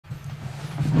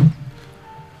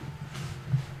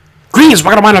Greetings,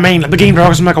 welcome to my domain. The game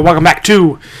progress, Michael. Welcome back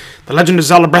to The Legend of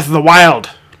Zelda Breath of the Wild.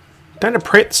 Time to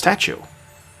pray at the statue.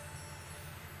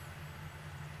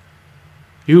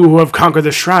 You who have conquered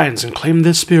the shrines and claimed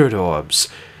the spirit orbs.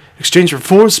 Exchange for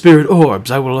 4 spirit orbs,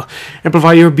 I will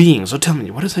amplify your being. So tell me,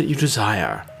 what is it you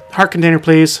desire? Heart container,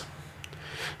 please.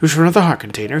 Wish for another heart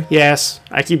container? Yes,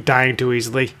 I keep dying too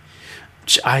easily.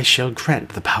 Which I shall grant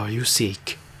the power you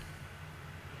seek.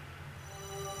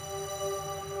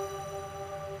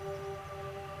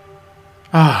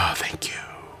 Ah, thank you.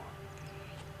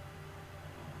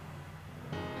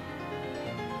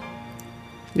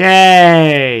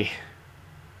 Yay!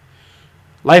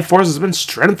 Life force has been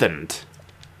strengthened.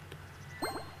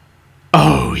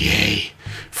 Oh, yay.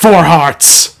 4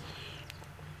 hearts!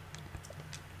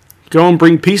 Go and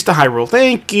bring peace to Hyrule.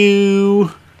 Thank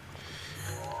you!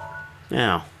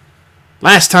 Now,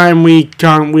 last time we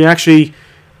actually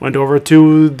went over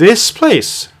to this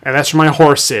place. And that's where my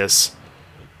horse is.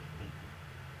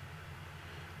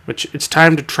 Which, it's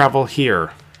time to travel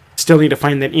here. Still need to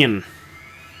find that inn.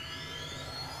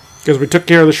 Because we took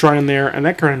care of the shrine there, and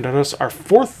that granted us our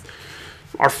fourth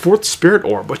spirit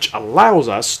orb, which allows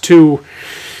us to,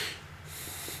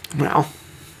 well,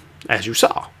 as you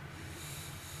saw.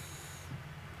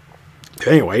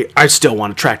 Anyway, I still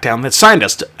want to track down that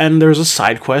scientist, and there's a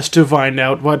side quest to find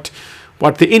out what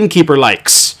the innkeeper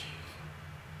likes.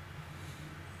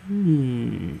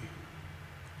 Which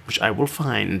I will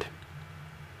find.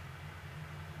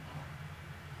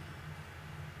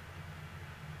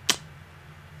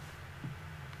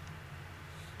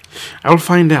 I will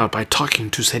find out by talking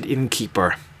to said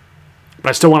innkeeper. But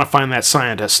I still want to find that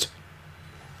scientist.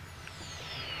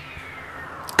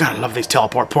 God, I love these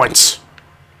teleport points.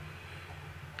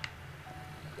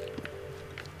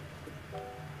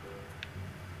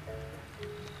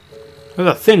 There's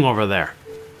a thing over there.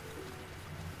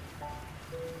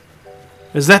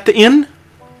 Is that the inn?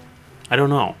 I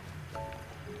don't know.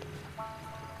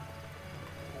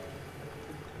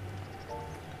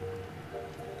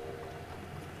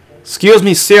 Excuse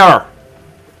me, sir.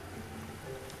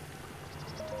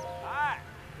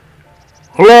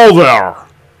 Hello there.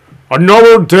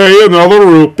 Another day, another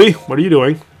rupee. What are you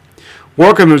doing?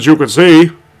 Working, as you can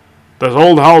see. This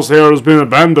old house here has been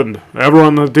abandoned.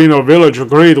 Everyone in the Dino village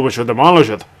agreed we should demolish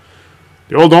it.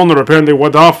 The old owner apparently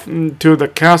went off to the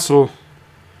castle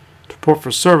to report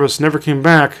for service, never came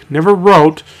back, never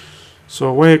wrote, so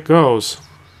away it goes.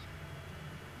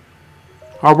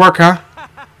 Hard work, huh?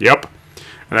 Yep.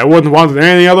 And I wouldn't want it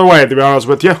any other way, to be honest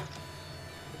with you.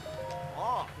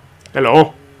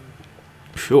 Hello.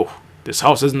 Phew. This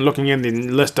house isn't looking any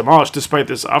less demolished despite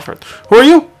this effort. Who are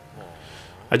you?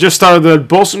 I just started at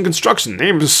Bolson Construction.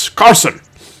 Name is Carson.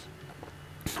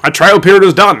 My trial period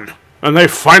is done, and they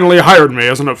finally hired me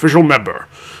as an official member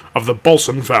of the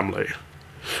Bolson family.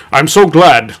 I'm so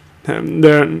glad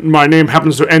that my name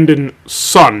happens to end in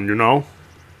son, you know.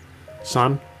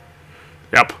 Son?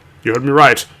 Yep, you heard me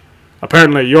right.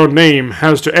 Apparently, your name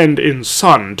has to end in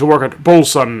son to work at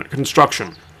Bolson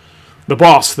Construction. The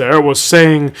boss there was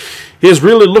saying he is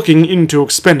really looking into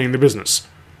expanding the business.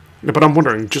 But I'm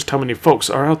wondering just how many folks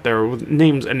are out there with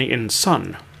names ending in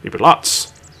son. Maybe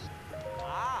lots.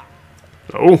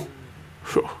 Oh.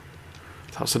 Phew.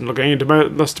 The house didn't look any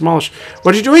less demolished.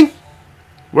 What are you doing?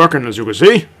 Working, as you can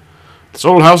see. This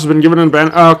old house has been given in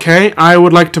ban. Okay, I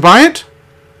would like to buy it.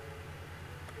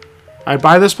 I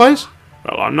buy this place?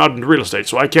 Well, I'm not in real estate,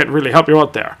 so I can't really help you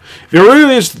out there. If you're really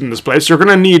interested in this place, you're going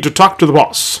to need to talk to the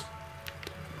boss.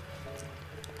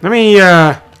 Let me,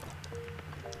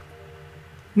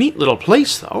 neat little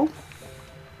place, though.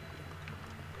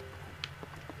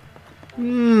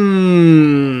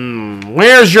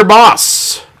 Where's your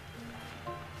boss?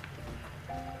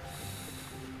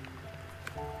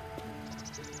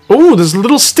 Oh, there's a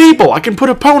little steeple. I can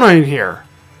put a Epona in here.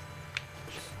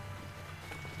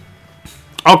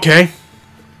 Okay.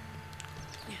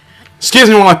 Excuse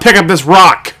me while I pick up this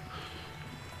rock.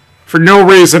 For no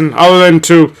reason other than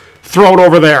to throw it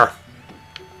over there.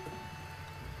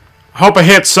 I hope I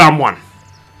hit someone.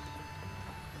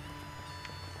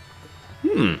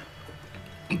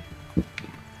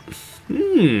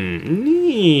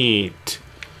 Neat.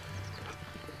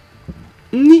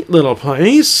 Neat little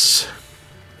place.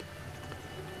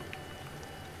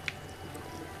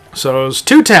 So there's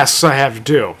 2 tasks I have to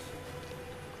do.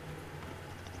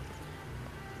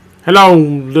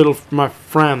 Hello, my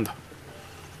friend.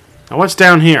 Now what's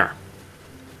down here?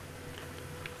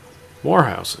 More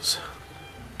houses.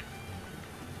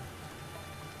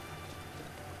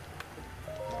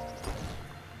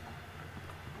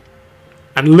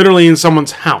 I'm literally in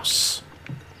someone's house.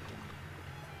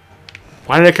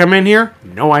 Why did I come in here?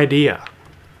 No idea.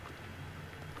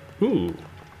 Ooh.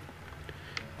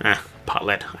 Pot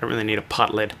lid. I really need a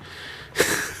pot lid.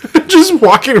 Just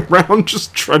walking around,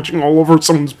 just trudging all over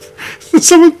someone's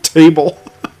table.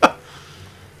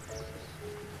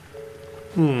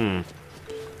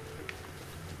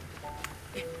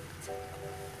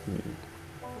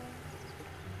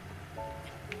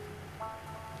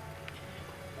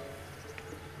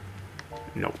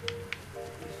 Nope.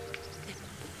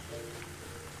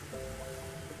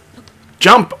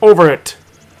 Jump over it.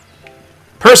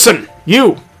 Person,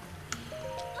 you.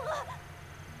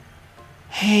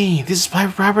 Hey, this is my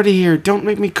property here. Don't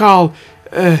make me call,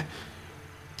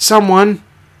 someone.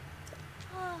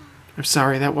 I'm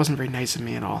sorry, that wasn't very nice of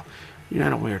me at all. You're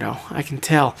not a weirdo. I can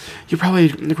tell. You're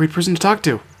probably a great person to talk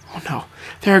to. Oh no.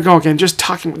 There I go again, just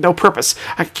talking with no purpose.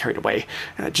 I get carried away.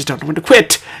 I just don't know when to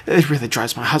quit. It really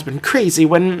drives my husband crazy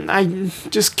when I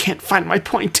just can't find my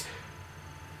point.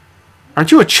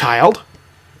 Aren't you a child?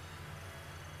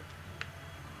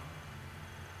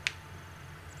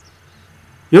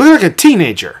 You look like a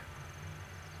teenager.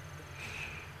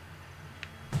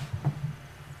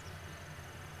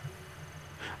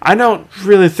 I don't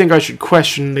really think I should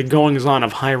question the goings-on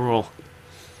of Hyrule.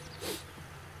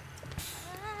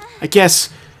 I guess,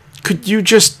 could you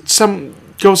just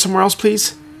go somewhere else,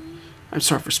 please? I'm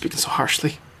sorry for speaking so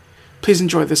harshly. Please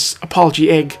enjoy this apology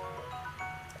egg.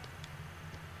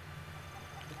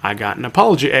 I got an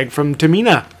apology egg from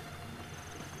Tamina.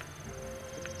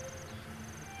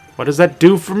 What does that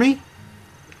do for me?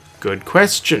 Good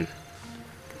question.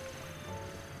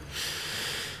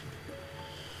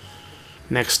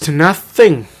 Next to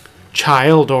nothing.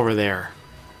 Child over there.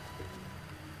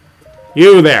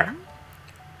 You there.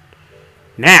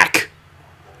 Knack.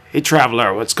 Hey,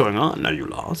 traveler, what's going on? Are you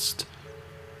lost?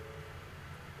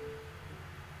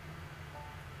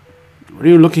 Where are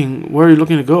you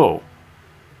looking to go?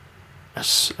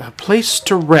 A place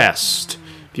to rest.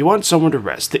 If you want somewhere to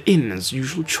rest, the inn is the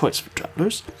usual choice for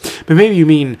travelers. But maybe you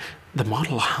mean the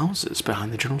model houses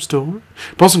behind the general store?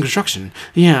 Boston Construction,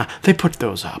 yeah, they put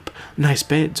those up. Nice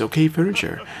beds, okay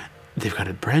furniture. They've got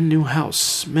a brand new house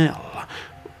smell.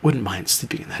 Wouldn't mind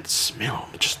sleeping in that smell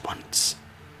just once.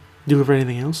 Do you look for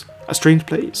anything else? A strange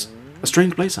place. A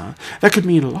strange place, huh? That could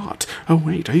mean a lot. Oh,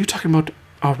 wait, are you talking about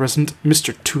our resident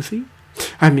Mr. Toothy?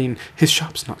 I mean, his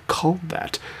shop's not called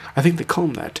that. I think they call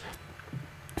him that.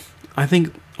 I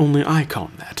think only I call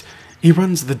him that. He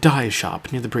runs the dye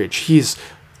shop near the bridge. He's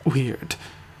weird.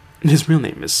 His real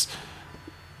name is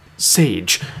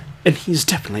Sage, and he's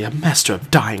definitely a master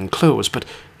of dyeing clothes, but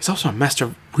he's also a master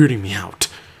of weirding me out.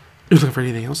 You looking for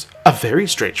anything else? A very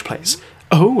strange place.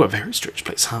 Oh, a very strange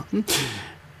place, huh?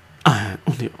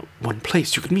 Only one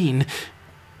place you could mean.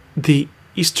 The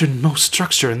easternmost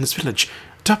structure in this village.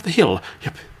 Top the hill.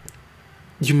 Yep.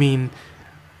 You mean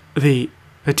the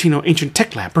Latino Ancient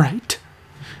Tech Lab, right?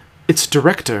 Its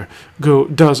director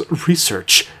does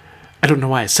research. I don't know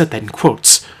why I said that in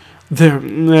quotes. They're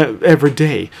every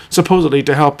day, supposedly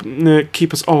to help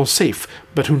keep us all safe,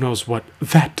 but who knows what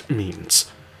that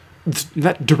means.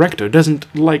 That director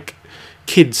doesn't like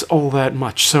kids all that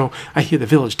much, so I hear the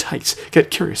village tykes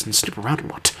get curious and snoop around a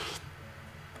lot.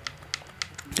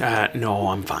 No,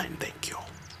 I'm fine, thank you.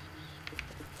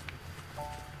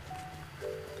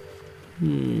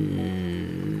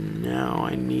 Now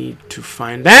I need to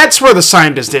find... That's where the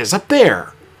scientist is, up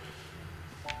there!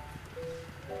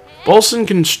 Bolson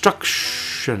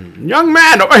Construction. Young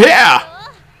man, over here!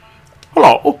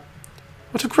 Hello.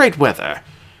 What a great weather.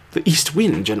 The East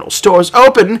Wind General Store's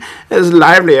open. It's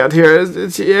lively out here.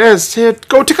 Yes, here,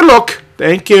 go take a look.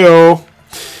 Thank you.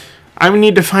 I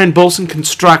need to find Bolson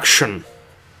Construction.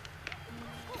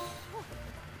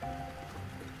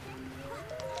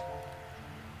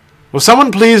 Will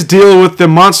someone please deal with the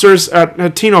monsters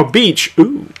at Tino Beach?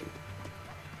 Ooh.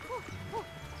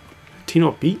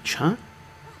 Tino Beach, huh?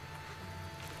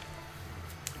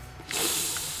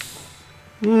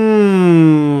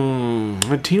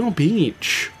 Tino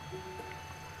Beach.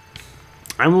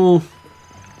 I will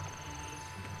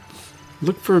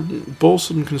look for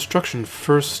Bolson Construction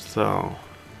first, though.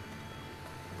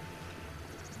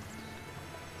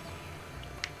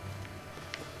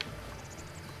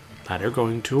 Ladder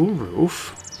going to a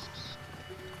roof.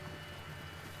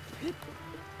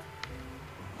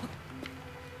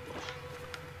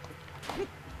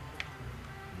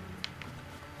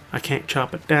 I can't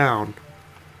chop it down.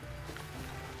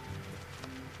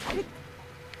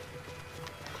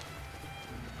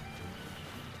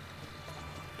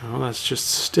 Oh, that's just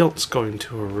stilts going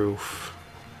to a roof.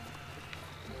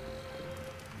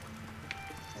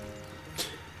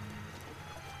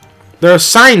 There are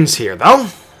signs here, though.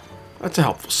 That's a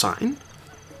helpful sign.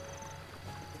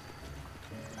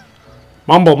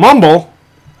 Mumble, mumble.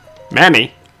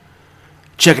 Manny.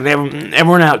 Checking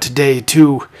everyone out today,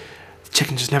 too.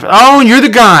 Chicken just never... Oh, you're the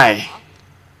guy!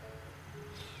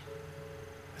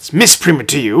 It's Miss Prima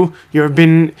to you. You ever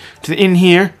been to the inn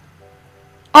here?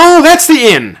 Oh, that's the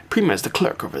inn! Prima is the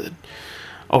clerk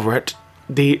over at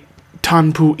the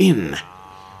Tanpu Inn.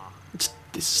 This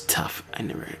is tough. I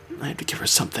have to give her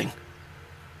something.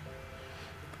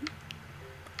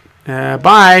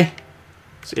 Bye.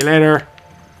 See you later.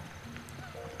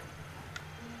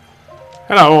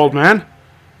 Hello, old man.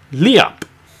 Liap.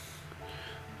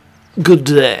 Good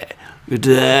day. Good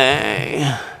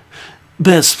day.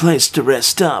 Best place to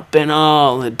rest up in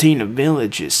all the Tina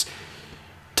villages.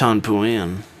 Tanpu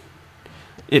Inn.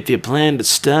 If you plan to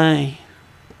stay,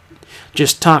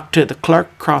 just talk to the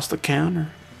clerk across the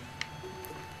counter.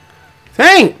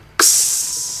 Thanks.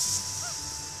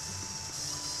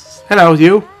 Hello,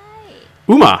 you.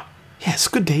 Uma. Yes,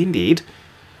 good day indeed.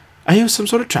 Are you some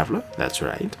sort of traveller? That's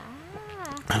right.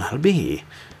 Well, I'll be.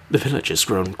 The village has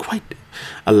grown quite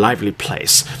a lively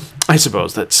place. I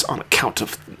suppose that's on account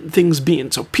of things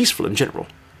being so peaceful in general.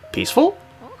 Peaceful?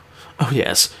 Oh,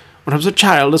 yes. When I was a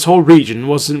child, this whole region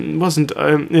wasn't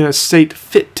in a state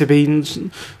fit to be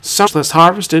so less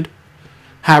harvested.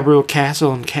 Hyrule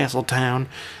Castle and Castle Town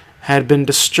had been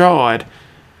destroyed,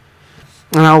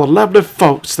 and all the lovely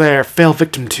folks there fell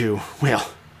victim to,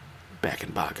 well, back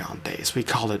in bygone days, we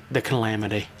called it the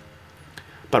Calamity.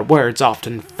 But words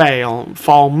often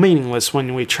fall meaningless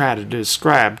when we try to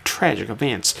describe tragic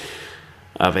events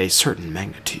of a certain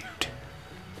magnitude.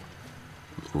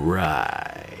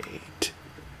 Right.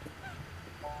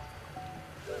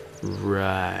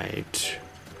 Right.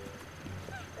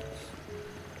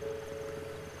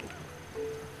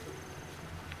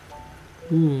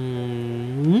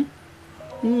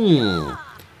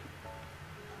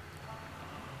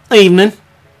 Evening.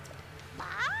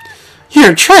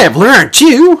 You're a traveler, aren't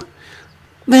you?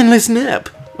 Then listen up.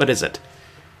 What is it?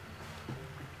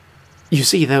 You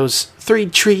see those 3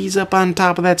 trees up on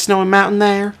top of that snowy mountain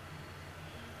there?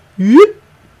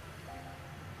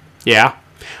 Yeah.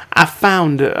 I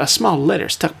found a small letter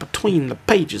stuck between the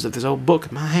pages of this old book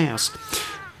in my house.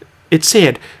 It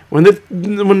said, when the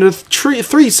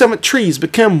 3 summit trees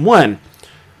become one,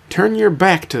 turn your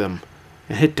back to them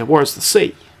and head towards the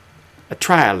sea. A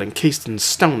trial encased in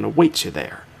stone awaits you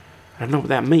there. I don't know what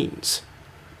that means,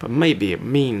 but maybe it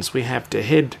means we have to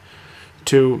head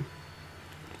to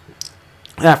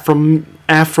Afromsia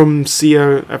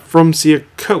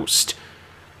Coast,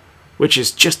 which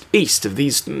is just east of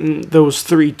those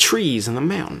 3 trees in the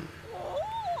mountain.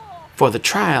 For the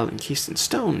trial encased in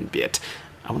stone bit,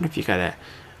 I wonder if you gotta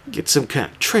get some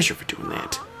kind of treasure for doing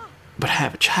that. But I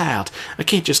have a child. I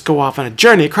can't just go off on a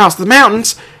journey across the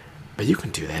mountains. But you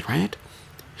can do that, right?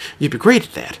 You'd be great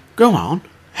at that. Go on.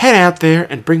 Head out there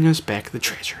and bring us back the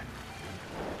treasure.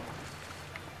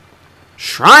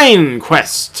 Shrine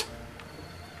Quest.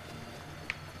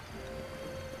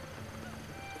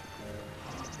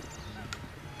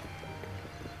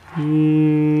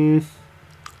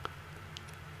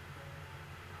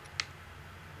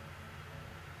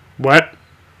 What?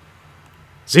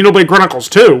 Xenoblade Chronicles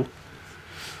 2?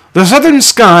 The southern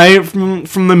sky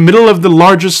from the middle of the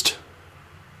largest...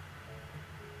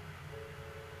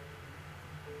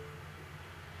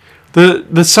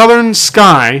 The southern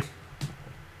sky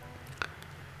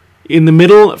from the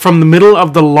middle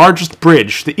of the largest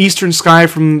bridge, the eastern sky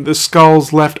from the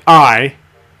skull's left eye,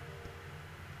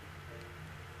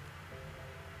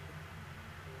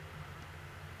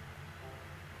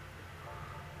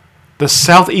 the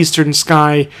southeastern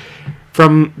sky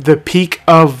from the peak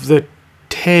of the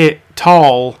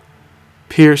tall,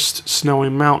 pierced snowy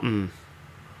mountain.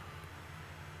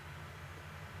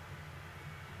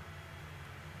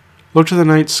 Look to the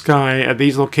night sky at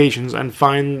these locations and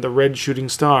find the red shooting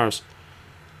stars.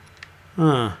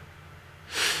 A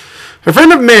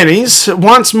friend of Manny's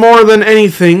wants more than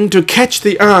anything to catch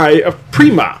the eye of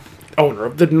Prima, owner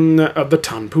of the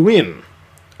Tanpu Inn.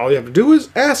 All you have to do is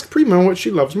ask Prima what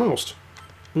she loves most.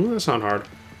 Well, that's not hard.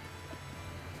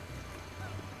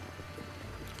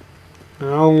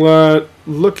 I'll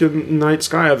look in night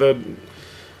sky at the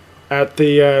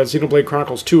Xenoblade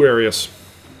Chronicles 2 areas.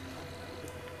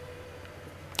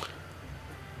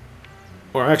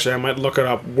 Or actually, I might look it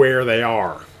up where they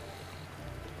are.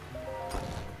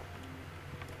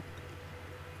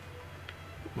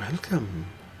 Welcome.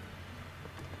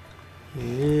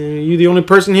 You the only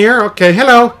person here? Okay,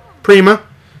 hello, Prima.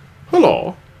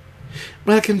 Hello.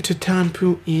 Welcome to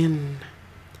Tanpu Inn.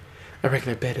 A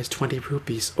regular bed is 20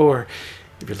 rupees, or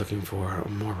If you're looking for a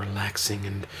more relaxing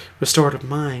and restorative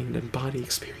mind and body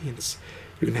experience,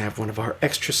 you can have one of our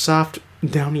extra soft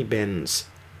downy bins.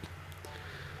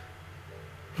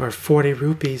 For 40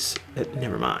 rupees.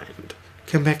 Never mind.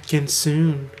 Come back again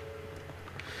soon.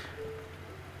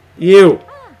 You!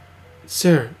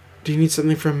 Sir, do you need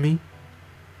something from me?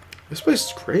 This place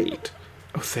is great.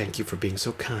 Oh, thank you for being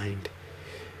so kind.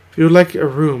 If you would like a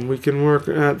room, we can work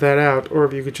that out, or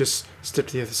if you could just step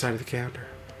to the other side of the counter.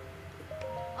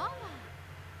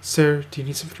 Sir, do you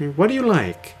need something from me? What do you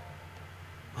like?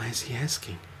 Why is he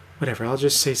asking? Whatever, I'll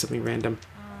just say something random.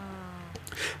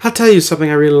 I'll tell you something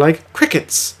I really like.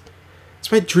 Crickets!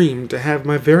 It's my dream to have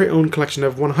my very own collection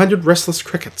of 100 restless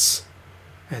crickets.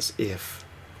 As if.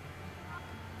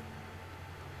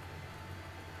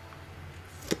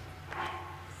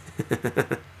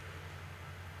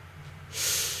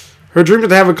 Her dream is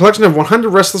to have a collection of 100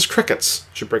 restless crickets.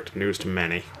 Should break the news to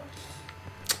many.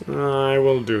 I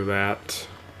will do that.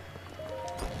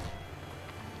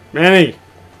 Manny!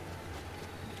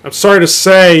 I'm sorry to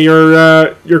say,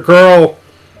 your girl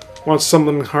wants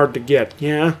something hard to get.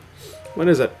 Yeah? What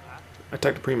is it? I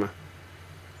talked to Prima.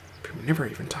 Prima never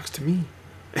even talks to me.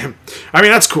 I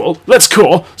mean, that's cool. That's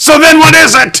cool. So then what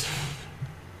is it?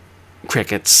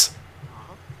 Crickets.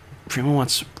 Prima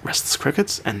wants restless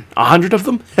crickets? And 100 of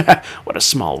them? What a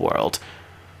small world.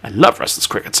 I love restless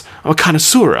crickets. I'm a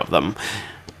connoisseur of them.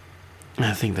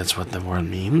 I think that's what the word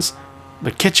means.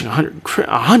 But catching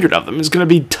 100 of them is going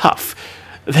to be tough.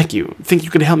 Thank you. Think you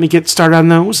could help me get started on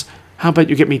those? How about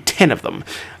you get me 10 of them?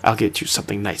 I'll get you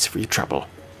something nice for your trouble.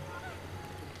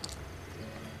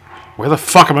 Where the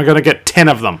fuck am I going to get 10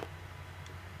 of them?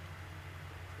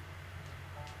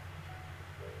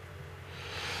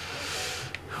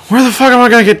 Where the fuck am I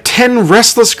going to get 10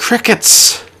 restless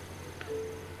crickets?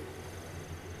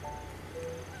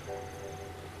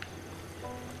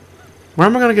 Where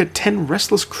am I going to get 10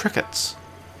 restless crickets?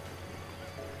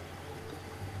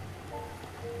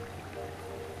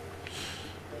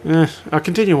 I'll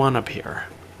continue on up here.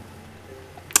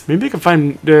 Maybe I can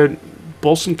find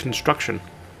Bolson Construction.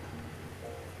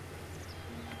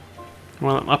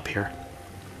 Well, I'm up here.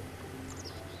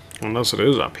 Unless it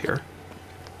is up here.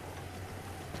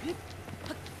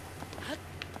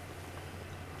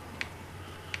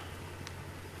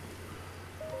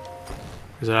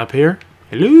 Is it up here?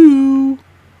 Hello?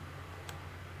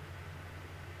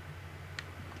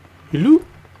 Hello?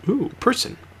 Ooh,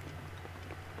 person.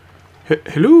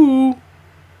 Hello?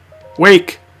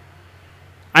 Wake!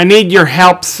 I need your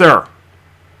help, sir.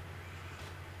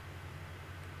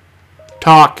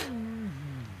 Talk.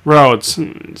 Roads.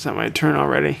 Is that my turn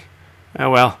already? Oh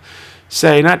well.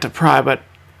 Say, not to pry, but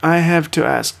I have to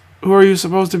ask, who are you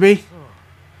supposed to be?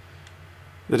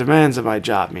 The demands of my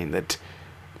job mean that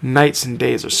nights and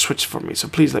days are switched for me, so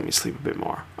please let me sleep a bit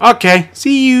more. Okay,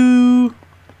 see you!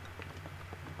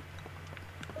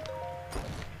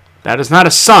 That is not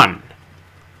a son!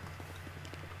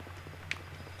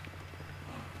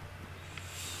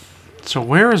 So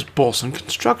where is Bolson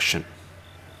Construction?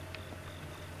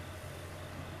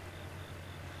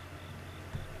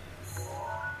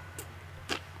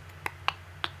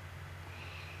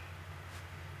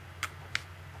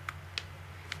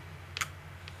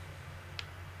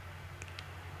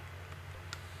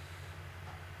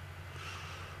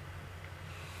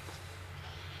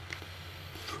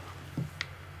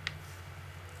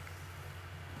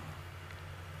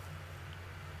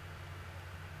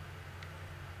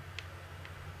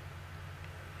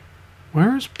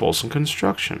 Where is Bolson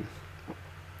Construction?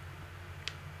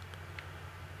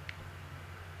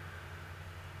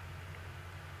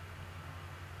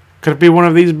 Could it be one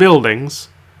of these buildings?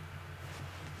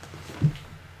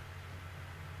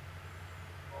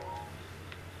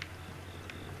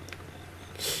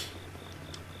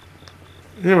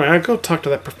 Anyway, I'll go talk to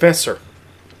that professor.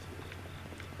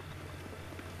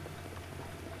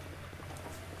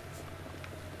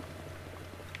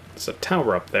 There's a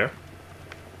tower up there.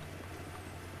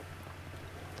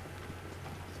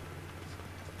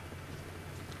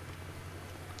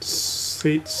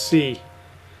 C.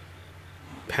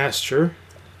 Pasture.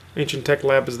 Ancient Tech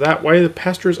Lab is that way. The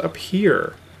pasture is up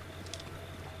here.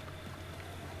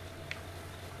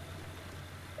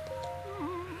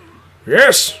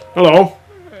 Yes. Hello.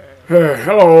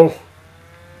 Hello.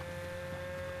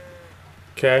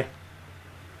 Okay.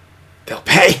 They'll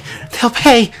pay. They'll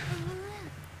pay.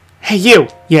 Hey, you.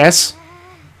 Yes.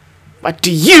 What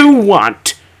do you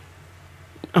want?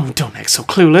 Oh, don't act so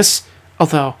clueless.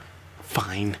 Although,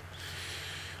 fine.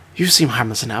 You seem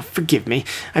harmless enough. Forgive me.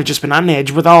 I've just been on edge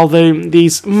with all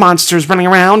these monsters running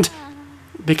around.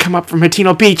 They come up from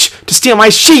Hatino Beach to steal my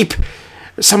sheep.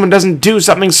 If someone doesn't do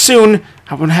something soon,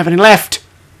 I won't have any left.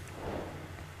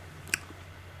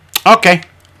 Okay,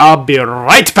 I'll be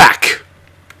right back.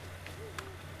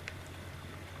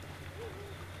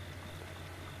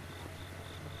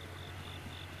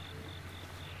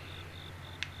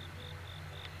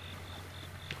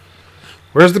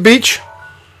 Where's the beach?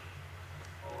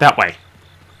 That way.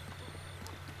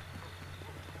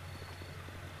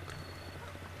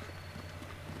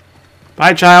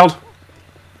 Bye, child.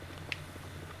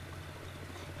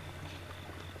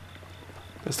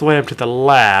 That's the way up to the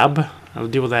lab. I'll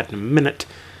deal with that in a minute.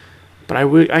 But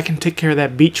I can take care of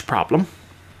that beach problem.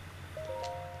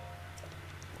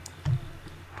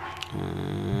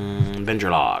 Avenger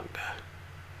log.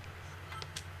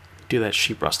 Do that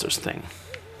sheep rusters thing.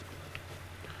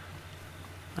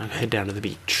 I'll head down to the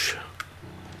beach.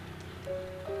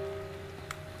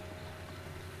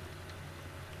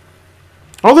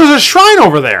 Oh, there's a shrine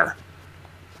over there!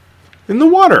 In the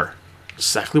water.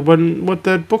 Exactly what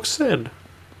that book said.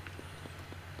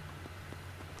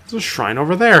 There's a shrine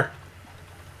over there.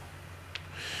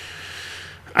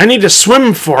 I need to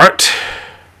swim for it.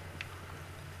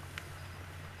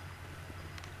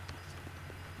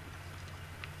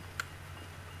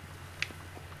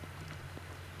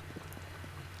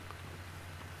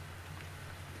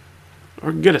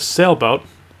 Or get a sailboat.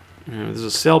 There's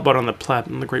a sailboat on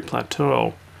the Great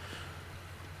Plateau.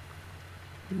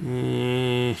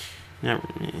 Not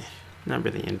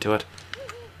really into it.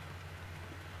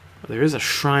 There is a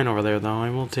shrine over there, though.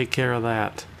 I will take care of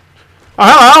that. Oh,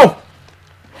 hello!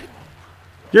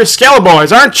 You're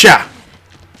Skeleborgs, aren't ya?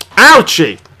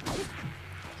 Ouchie!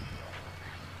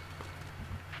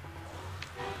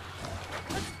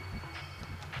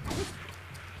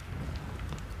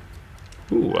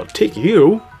 Ooh, I'll take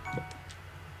you.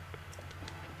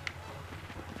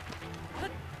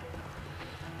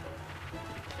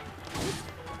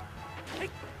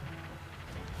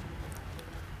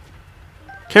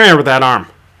 Come here with that arm.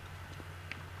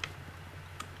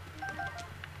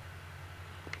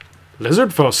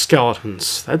 Lizard folk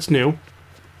skeletons. That's new.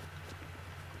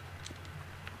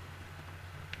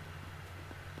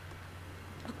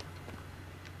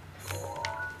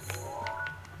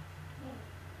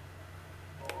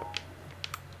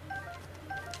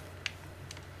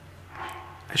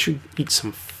 I should eat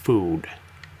some food.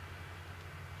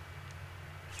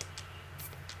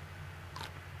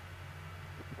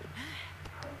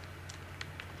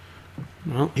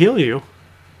 Well, heal you.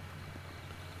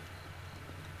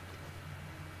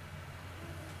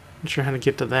 Not sure how to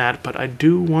get to that, but I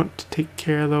do want to take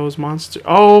care of those monsters.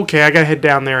 Oh, okay, I gotta head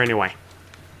down there anyway.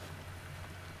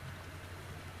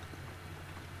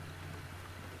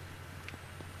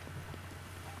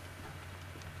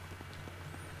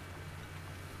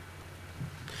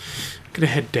 Gonna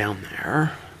head down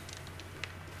there.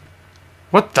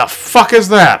 What the fuck is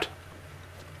that?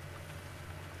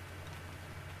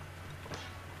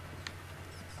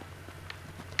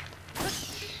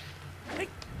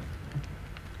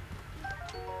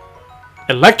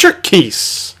 Electric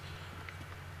keys.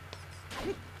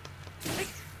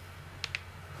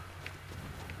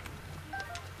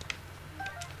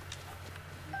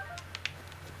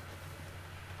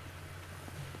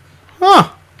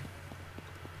 Huh.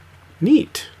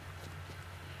 Neat.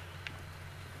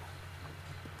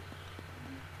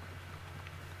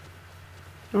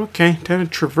 Okay, time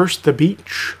to traverse the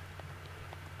beach.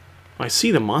 Oh, I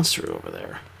see the monster over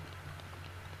there.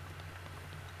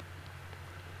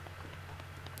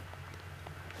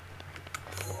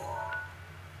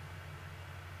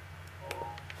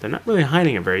 They're not really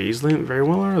hiding it very easily, very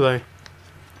well, are they?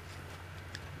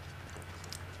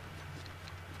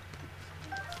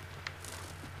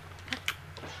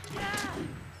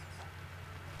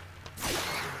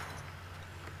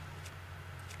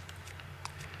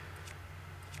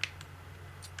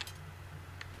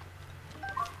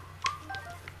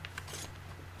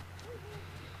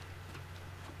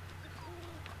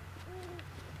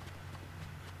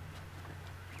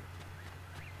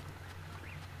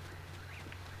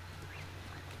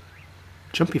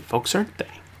 Jumpy folks, aren't they?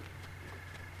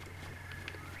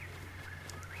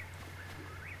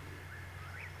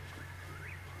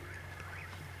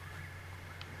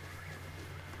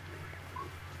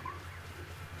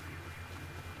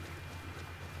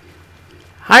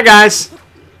 Hi, guys.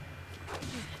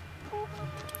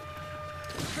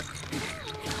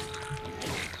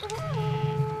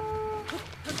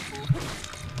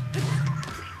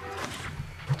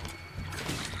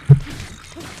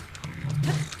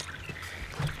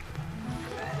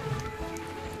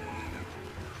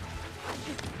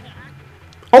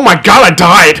 Oh my god, I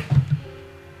died!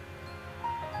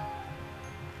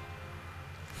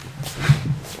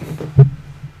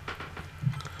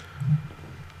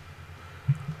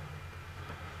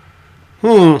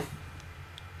 Hmm.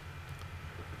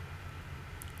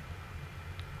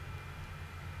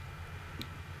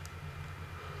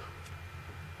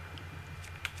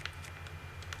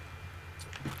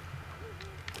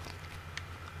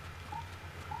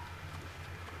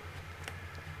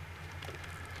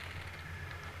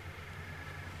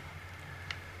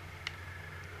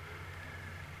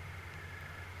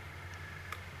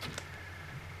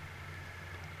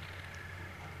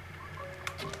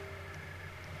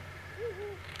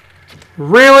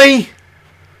 Really?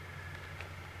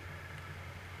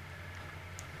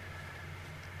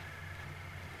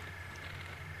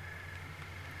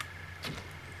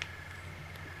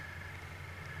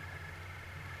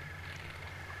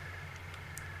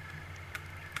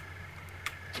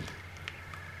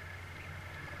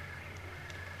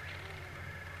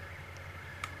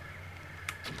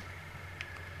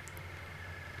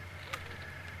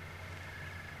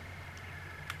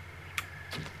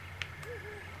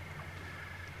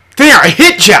 There, I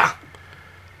hit ya!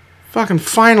 Fucking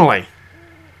finally.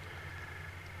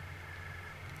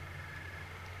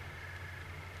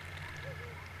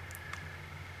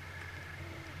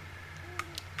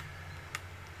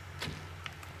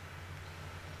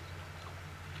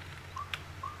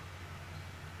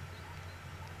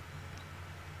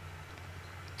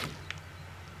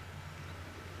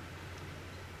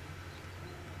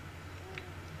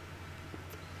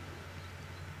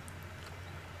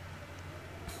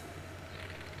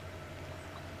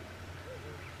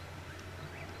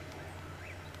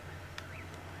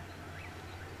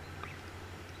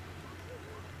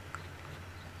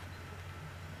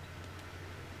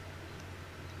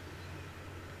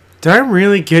 Did I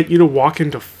really get you to walk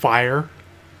into fire?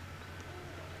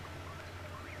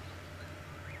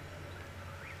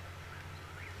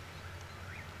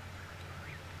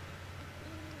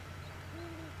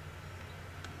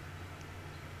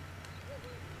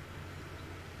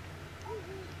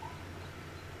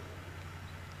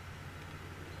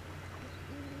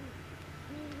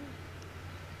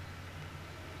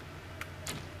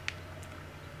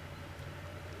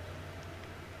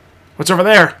 What's over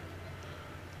there?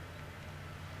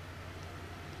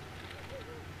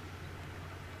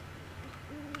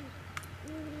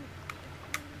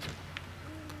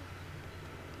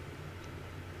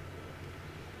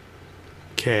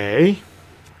 Okay.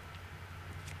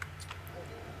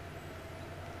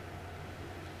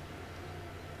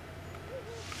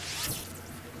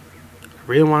 I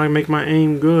really want to make my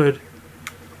aim good.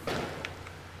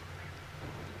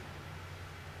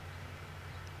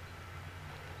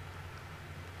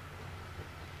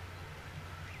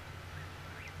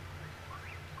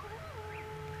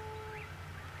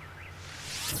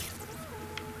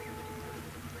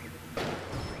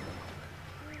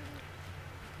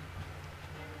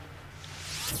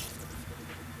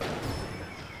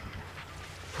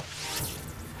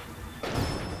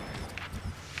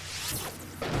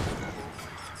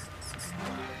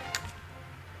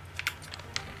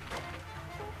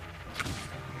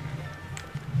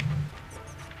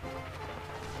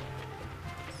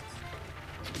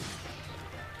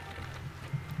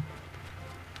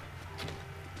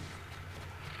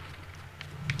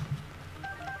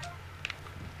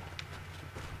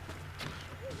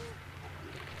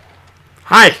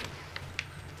 Hi!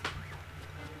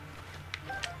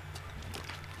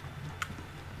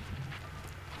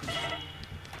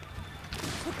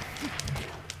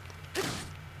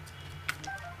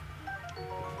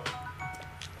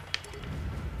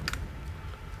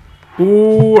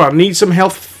 Ooh, I need some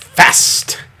health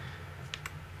fast.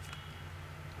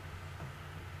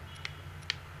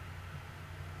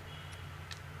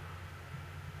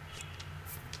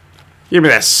 Give me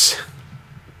this.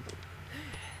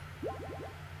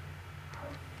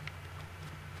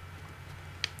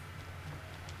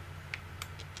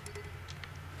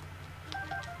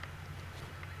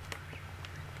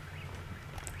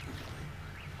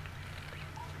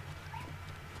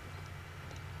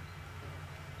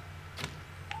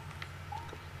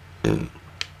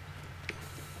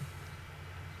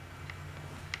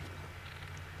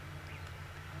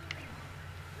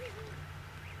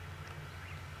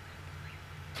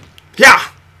 Yeah!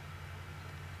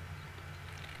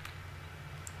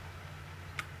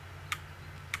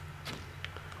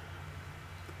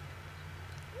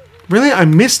 Really? I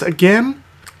missed again?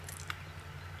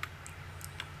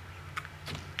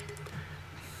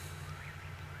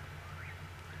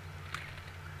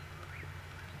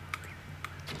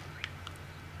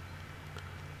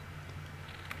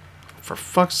 For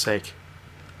fuck's sake.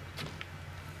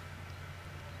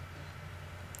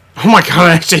 Oh my god,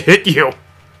 I actually hit you!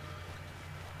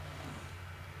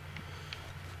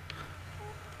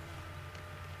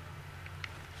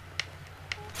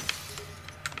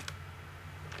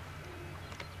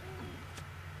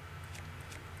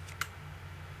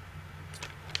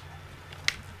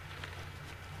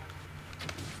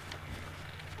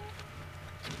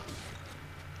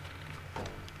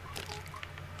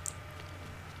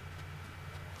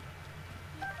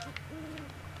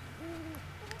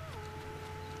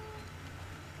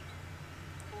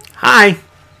 Hi.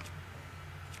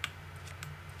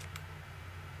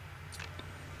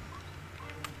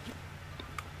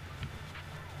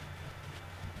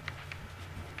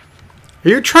 Are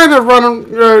you trying to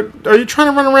run? Are you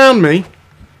trying to run around me?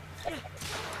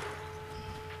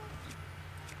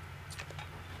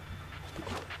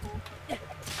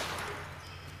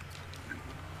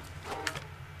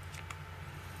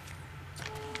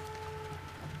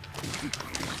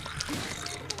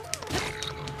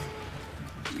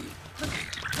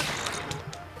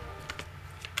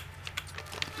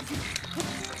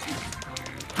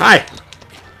 Hi.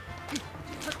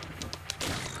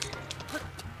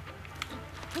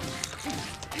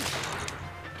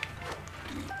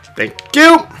 Thank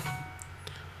you.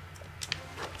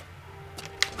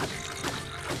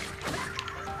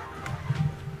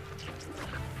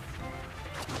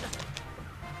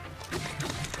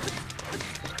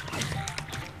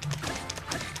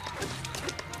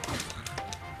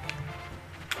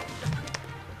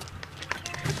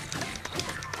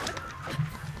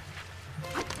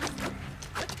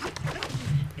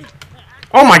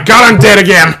 Oh my god, I'm dead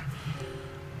again!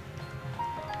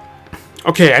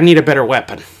 Okay, I need a better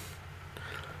weapon.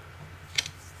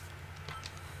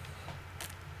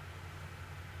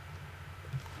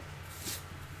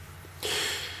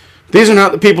 These are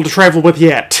not the people to travel with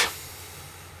yet.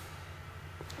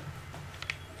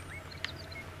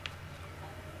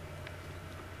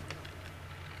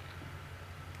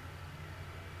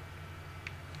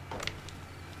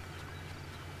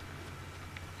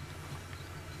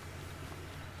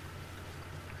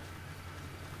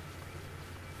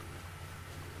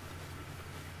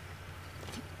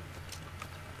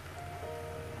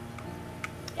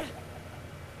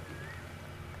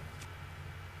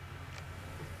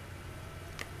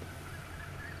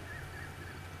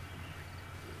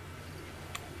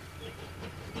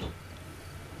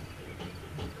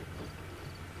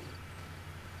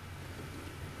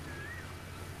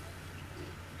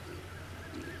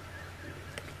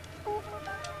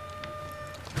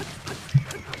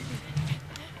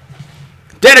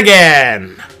 Dead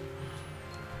again!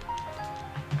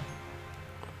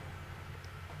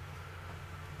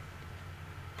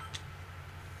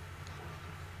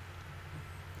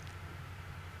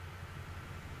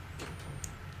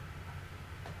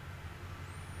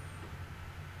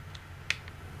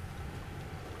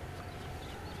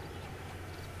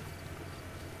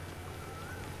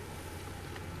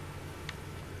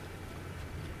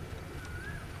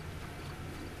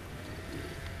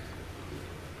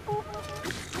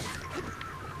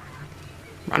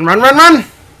 Run, run, run, run!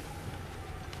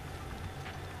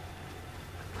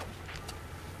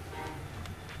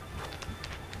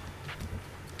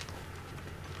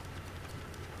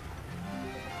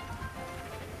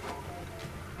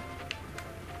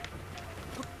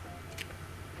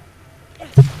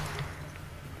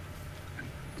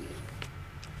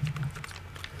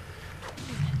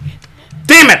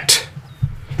 Damn it!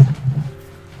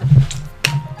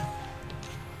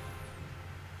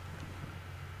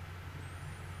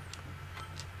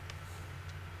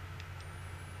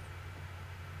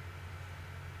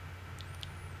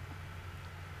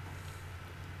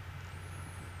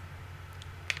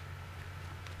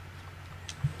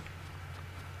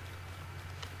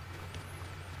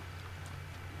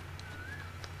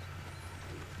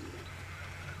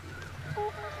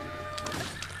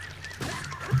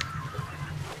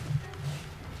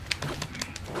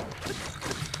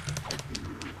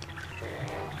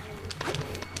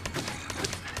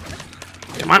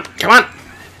 Come on, come on!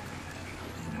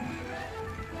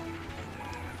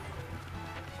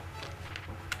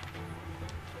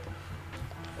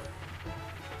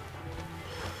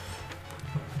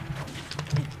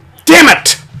 Damn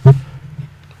it!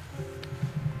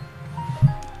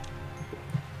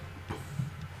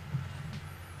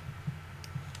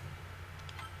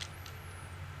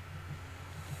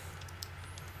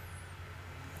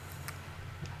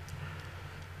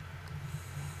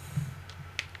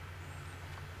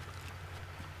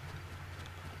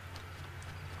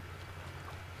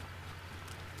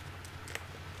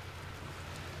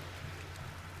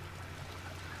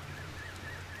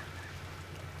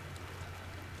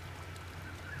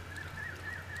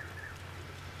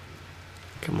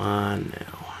 Come on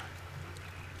now.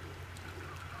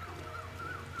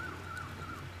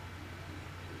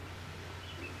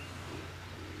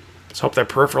 Let's hope their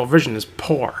peripheral vision is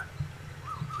poor.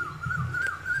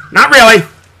 Not really!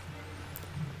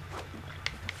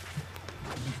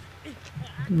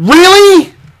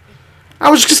 Really? I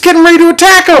was just getting ready to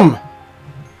attack him!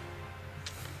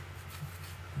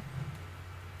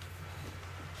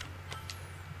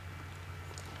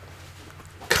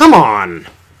 Come on!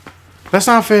 That's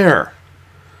not fair.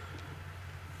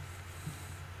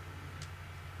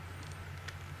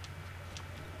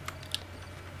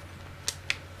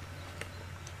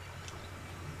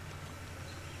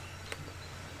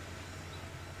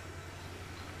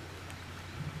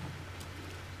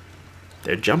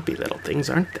 They're jumpy little things,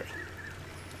 aren't they?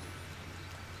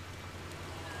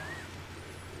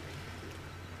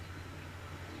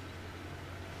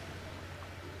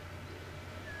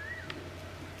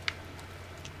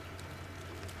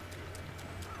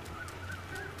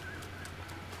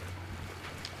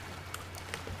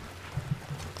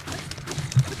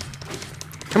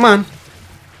 Come on.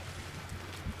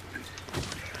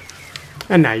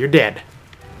 And now you're dead.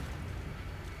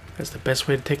 That's the best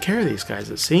way to take care of these guys,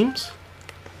 it seems.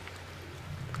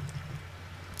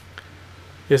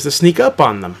 Is to sneak up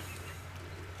on them.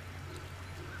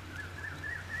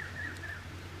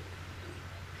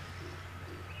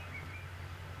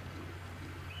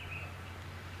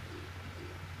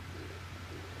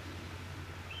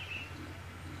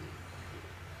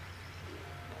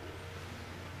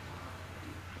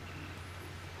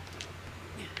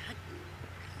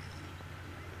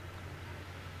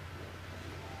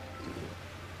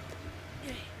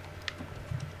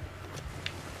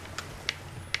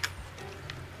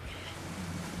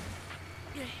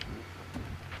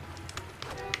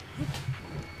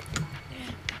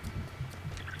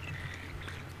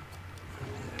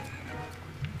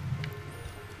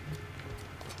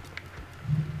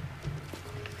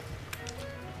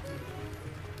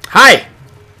 Hi!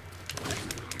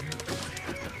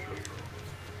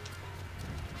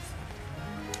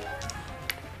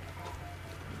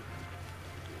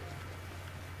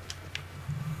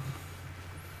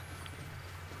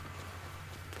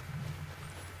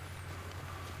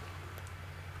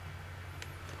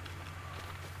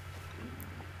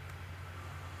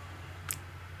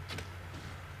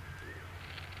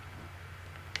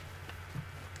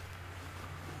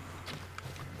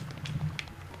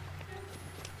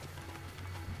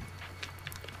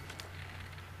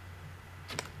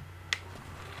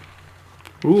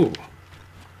 Ooh.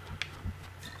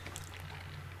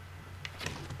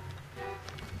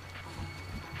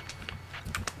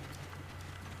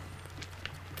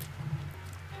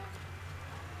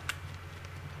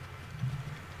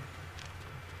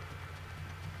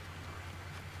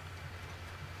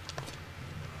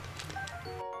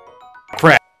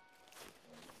 Crap.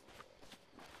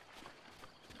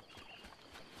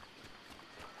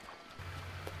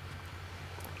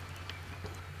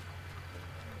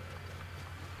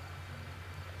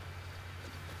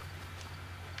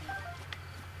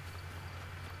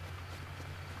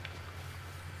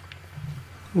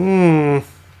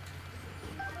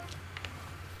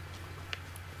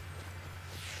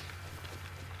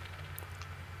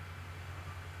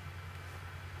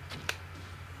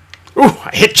 Ooh,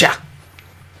 I hit ya.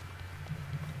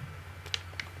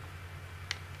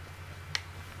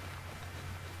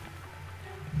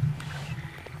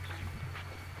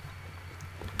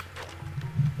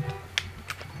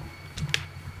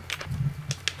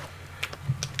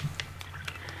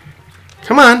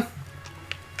 Come on.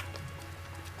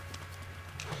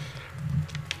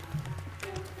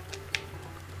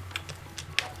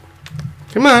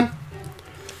 Come on.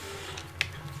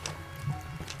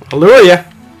 I'll lure ya.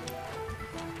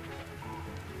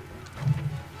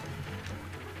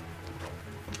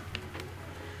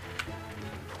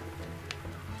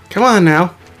 Come on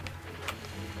now.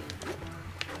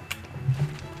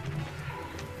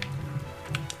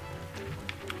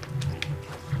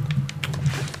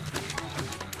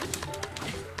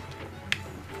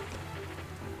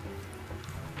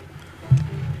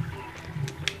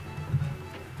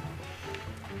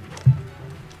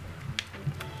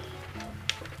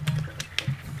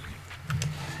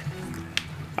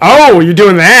 Oh, you're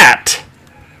doing that.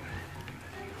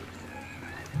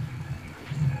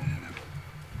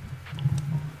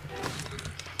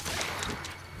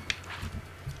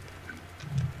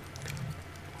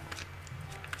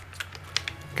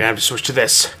 Gonna have to switch to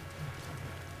this.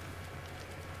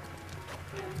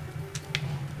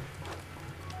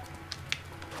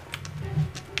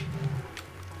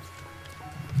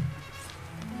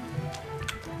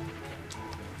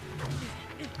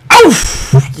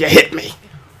 Oh, you hit me.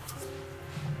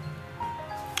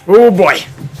 Oh boy.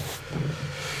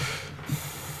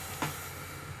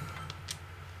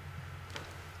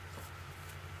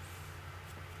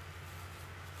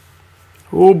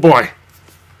 Oh boy.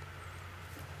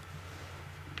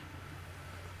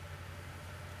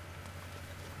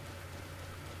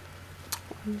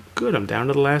 Good, I'm down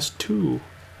to the last two.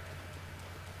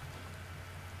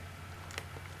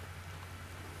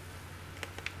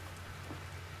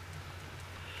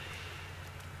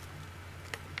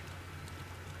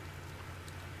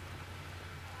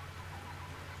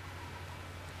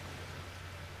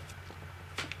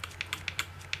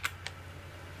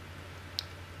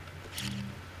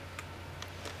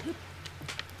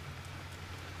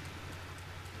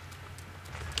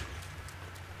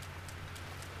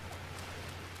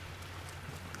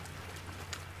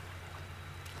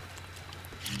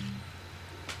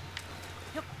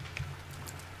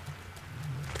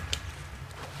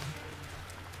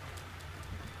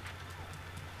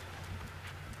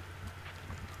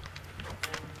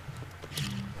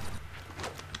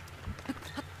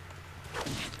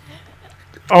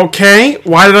 Okay,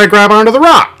 why did I grab onto the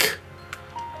rock?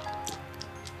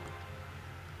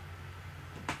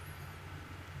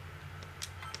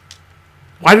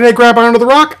 Why did I grab onto the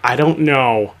rock? I don't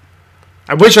know.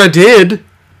 I wish I did.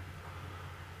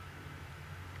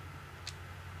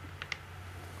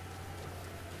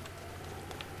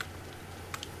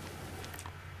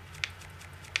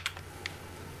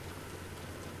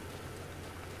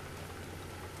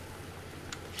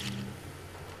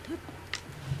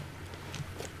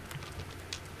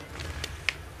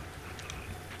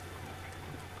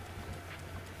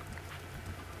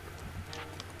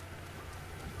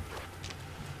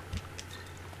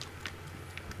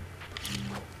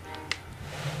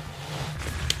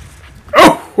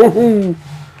 Oh!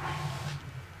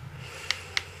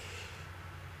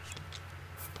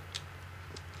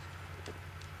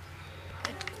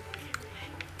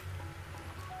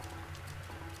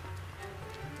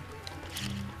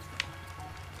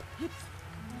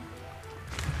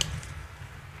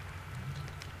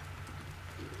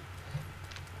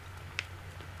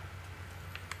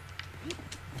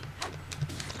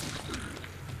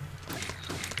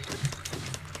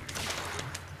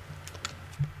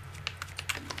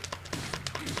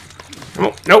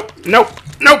 Oh, nope, nope,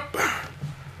 nope.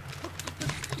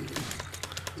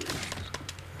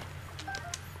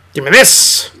 Give me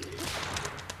this.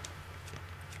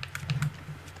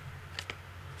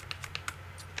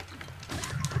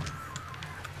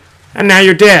 And now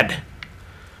you're dead.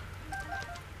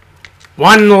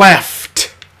 One left.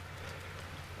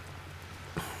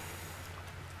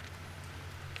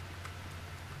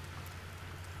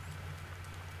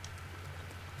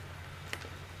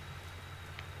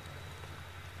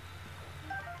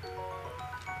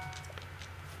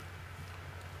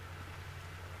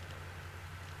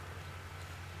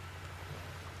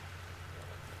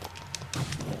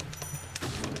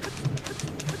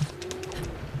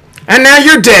 And now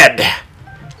you're dead.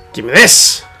 Give me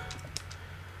this.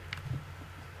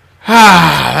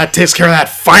 Ah, that takes care of that.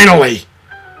 Finally.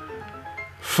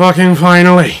 Fucking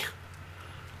finally.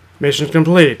 Mission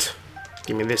complete.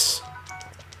 Give me this.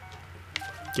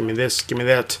 Give me this. Give me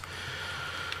that.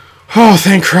 Oh,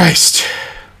 thank Christ.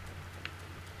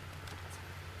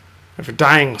 After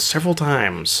dying several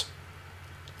times,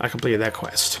 I completed that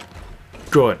quest.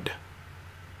 Good.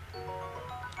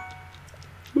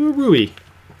 Ooh, Ruby.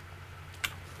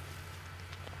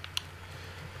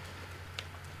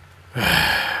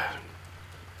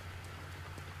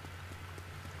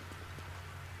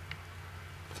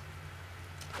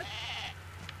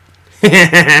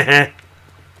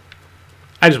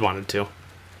 I just wanted to.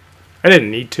 I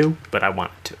didn't need to, but I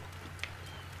wanted to.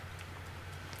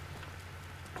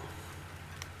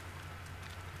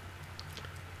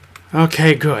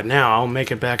 Okay, good. Now I'll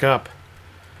make it back up.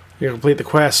 We'll complete the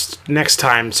quest next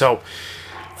time, so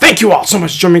thank you all so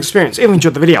much for joining the experience. If you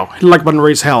enjoyed the video, hit the like button,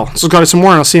 raise hell. Subscribe to some more,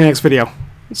 and I'll see you in the next video.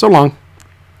 So long.